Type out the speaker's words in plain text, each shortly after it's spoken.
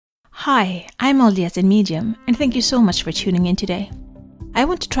Hi, I'm LDS in Medium, and thank you so much for tuning in today. I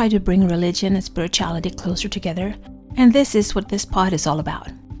want to try to bring religion and spirituality closer together, and this is what this pod is all about.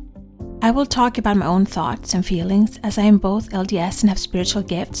 I will talk about my own thoughts and feelings as I am both LDS and have spiritual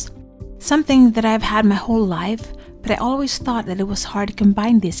gifts, something that I've had my whole life, but I always thought that it was hard to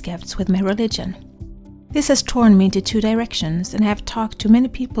combine these gifts with my religion. This has torn me into two directions, and I have talked to many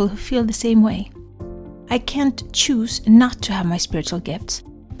people who feel the same way. I can't choose not to have my spiritual gifts,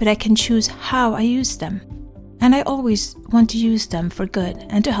 but I can choose how I use them. And I always want to use them for good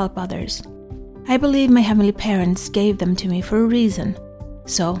and to help others. I believe my heavenly parents gave them to me for a reason.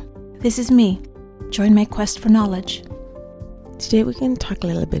 So, this is me. Join my quest for knowledge. Today we're going to talk a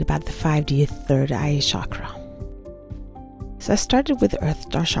little bit about the 5D third eye chakra. So I started with the Earth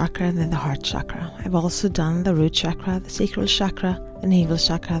Star chakra and then the heart chakra. I've also done the root chakra, the sacral chakra, the navel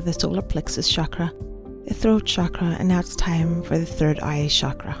chakra, the solar plexus chakra, the throat chakra, and now it's time for the third eye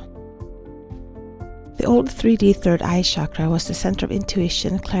chakra. The old 3D third eye chakra was the center of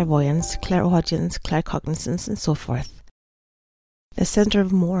intuition, clairvoyance, clairaudience, claircognizance, and so forth. The center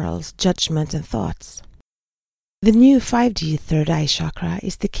of morals, judgment, and thoughts. The new 5D third eye chakra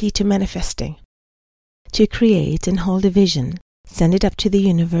is the key to manifesting. To create and hold a vision, send it up to the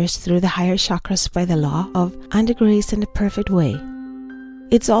universe through the higher chakras by the law of under grace and the perfect way.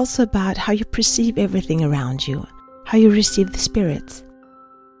 It's also about how you perceive everything around you, how you receive the spirits.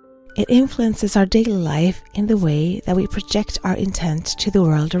 It influences our daily life in the way that we project our intent to the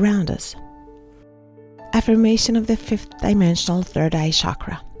world around us. Affirmation of the fifth dimensional third eye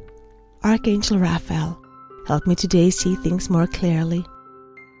chakra. Archangel Raphael, help me today see things more clearly.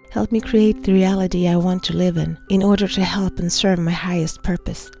 Help me create the reality I want to live in order to help and serve my highest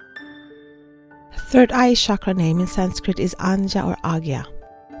purpose. Third eye chakra name in Sanskrit is Anja or Agya,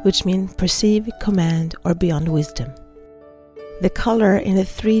 which means perceive, command, or beyond wisdom. The color in the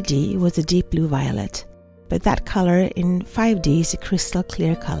 3D was a deep blue violet, but that color in 5D is a crystal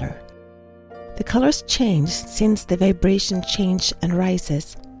clear color. The colors change since the vibration changes and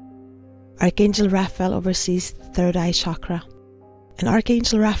rises. Archangel Raphael oversees the third eye chakra, and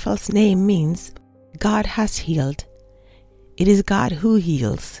Archangel Raphael's name means God has healed. It is God who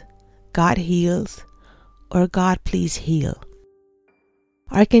heals. God heals, or God please heal.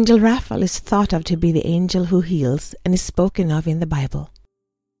 Archangel Raphael is thought of to be the angel who heals and is spoken of in the Bible.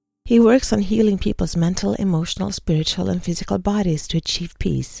 He works on healing people's mental, emotional, spiritual, and physical bodies to achieve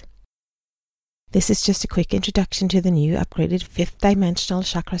peace. This is just a quick introduction to the new upgraded fifth dimensional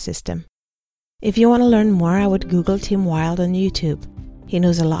chakra system. If you want to learn more, I would Google Tim Wilde on YouTube. He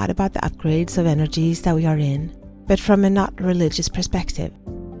knows a lot about the upgrades of energies that we are in, but from a not religious perspective.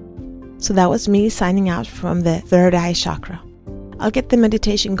 So that was me signing out from the third eye chakra. I'll get the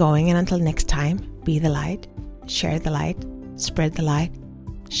meditation going, and until next time, be the light, share the light, spread the light,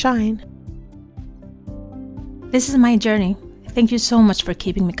 shine. This is my journey. Thank you so much for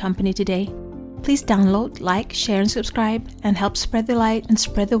keeping me company today. Please download, like, share, and subscribe, and help spread the light and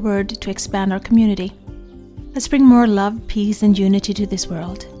spread the word to expand our community. Let's bring more love, peace, and unity to this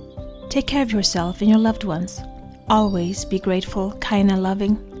world. Take care of yourself and your loved ones. Always be grateful, kind, and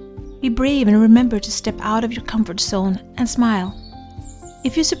loving. Be brave and remember to step out of your comfort zone and smile.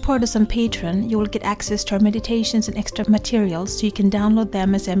 If you support us on Patreon, you will get access to our meditations and extra materials so you can download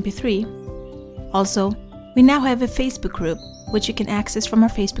them as MP3. Also, we now have a Facebook group, which you can access from our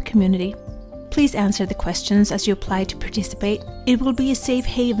Facebook community. Please answer the questions as you apply to participate. It will be a safe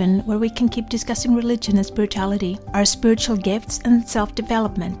haven where we can keep discussing religion and spirituality, our spiritual gifts, and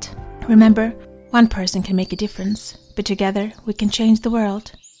self-development. Remember, one person can make a difference, but together we can change the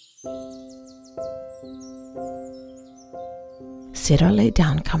world. Sit or lay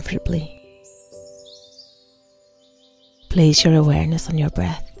down comfortably. Place your awareness on your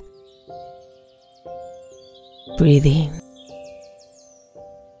breath. Breathe in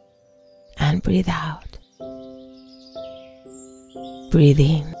and breathe out. Breathe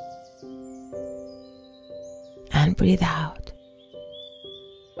in and breathe out.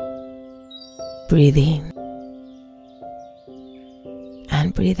 Breathe in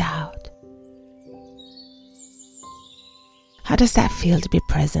and breathe out. How does that feel to be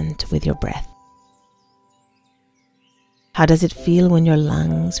present with your breath? How does it feel when your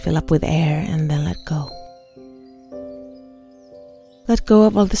lungs fill up with air and then let go? Let go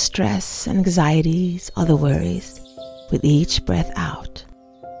of all the stress and anxieties, all the worries, with each breath out.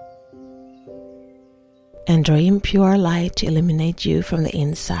 And draw in pure light to illuminate you from the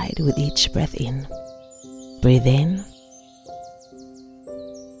inside with each breath in. Breathe in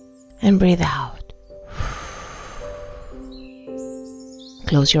and breathe out.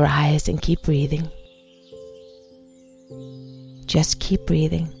 Close your eyes and keep breathing. Just keep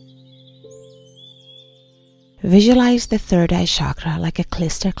breathing. Visualize the third eye chakra like a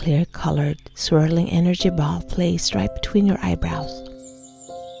crystal clear colored swirling energy ball placed right between your eyebrows.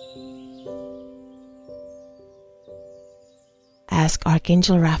 Ask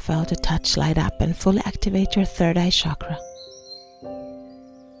Archangel Raphael to touch, light up, and fully activate your third eye chakra,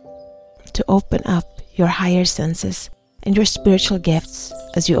 to open up your higher senses and your spiritual gifts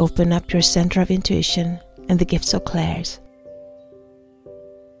as you open up your center of intuition and the gifts of clairs,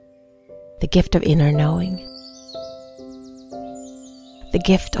 the gift of inner knowing, the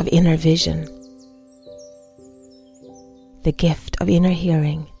gift of inner vision, the gift of inner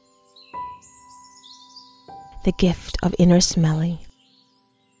hearing, the gift of inner smelling,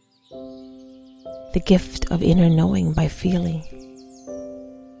 the gift of inner knowing by feeling,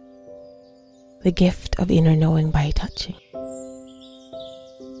 the gift of inner knowing by touching,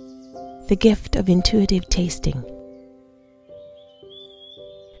 the gift of intuitive tasting,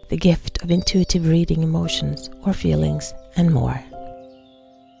 the gift of intuitive reading emotions or feelings, and more.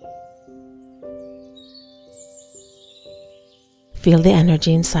 Feel the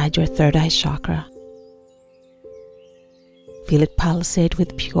energy inside your third eye chakra. Feel it pulsate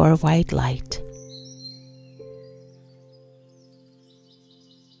with pure white light.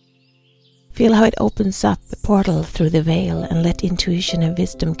 Feel how it opens up a portal through the veil and let intuition and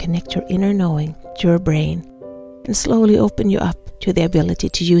wisdom connect your inner knowing to your brain and slowly open you up to the ability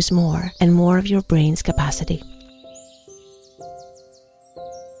to use more and more of your brain's capacity.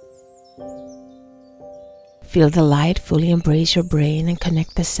 Feel the light fully embrace your brain and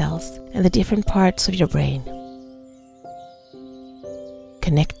connect the cells and the different parts of your brain.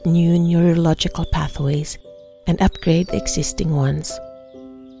 Connect new neurological pathways and upgrade the existing ones.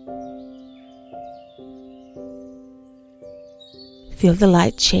 Feel the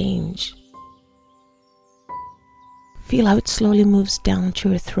light change. Feel how it slowly moves down to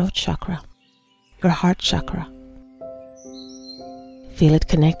your throat chakra, your heart chakra. Feel it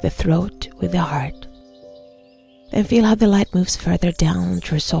connect the throat with the heart. Then feel how the light moves further down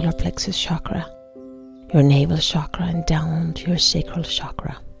to your solar plexus chakra, your navel chakra, and down to your sacral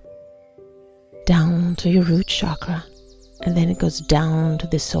chakra, down to your root chakra, and then it goes down to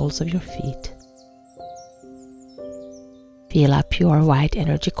the soles of your feet. Feel how pure white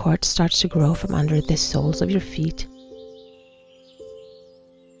energy cord starts to grow from under the soles of your feet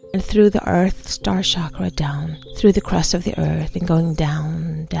and through the earth star chakra down, through the crust of the earth and going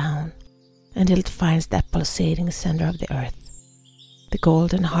down, down, until it finds that pulsating center of the earth, the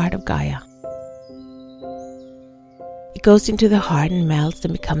golden heart of Gaia. It goes into the heart and melts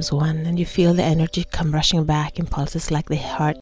and becomes one, and you feel the energy come rushing back in pulses like the heart